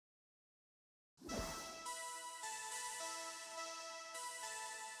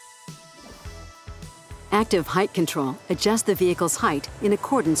Active Height Control adjusts the vehicle's height in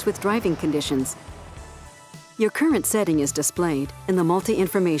accordance with driving conditions. Your current setting is displayed in the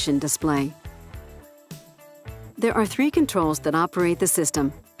multi-information display. There are 3 controls that operate the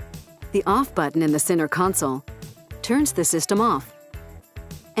system. The off button in the center console turns the system off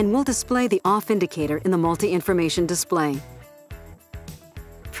and will display the off indicator in the multi-information display.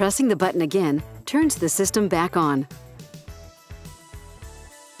 Pressing the button again turns the system back on.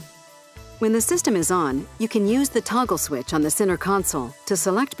 When the system is on, you can use the toggle switch on the center console to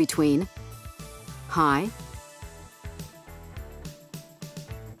select between high,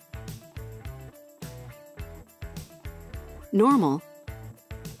 normal,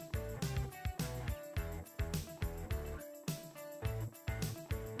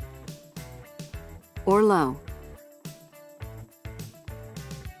 or low.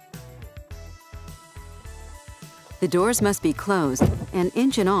 The doors must be closed and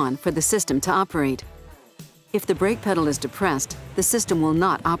engine on for the system to operate. If the brake pedal is depressed, the system will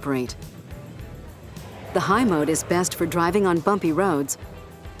not operate. The high mode is best for driving on bumpy roads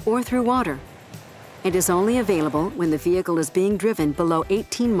or through water and is only available when the vehicle is being driven below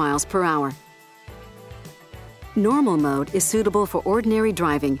 18 miles per hour. Normal mode is suitable for ordinary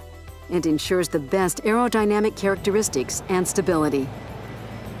driving and ensures the best aerodynamic characteristics and stability.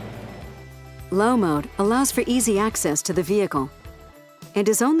 Low mode allows for easy access to the vehicle and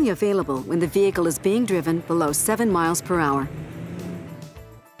is only available when the vehicle is being driven below 7 miles per hour.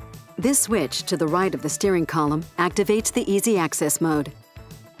 This switch to the right of the steering column activates the easy access mode.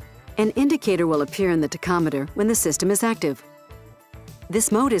 An indicator will appear in the tachometer when the system is active. This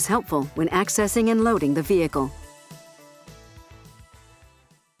mode is helpful when accessing and loading the vehicle.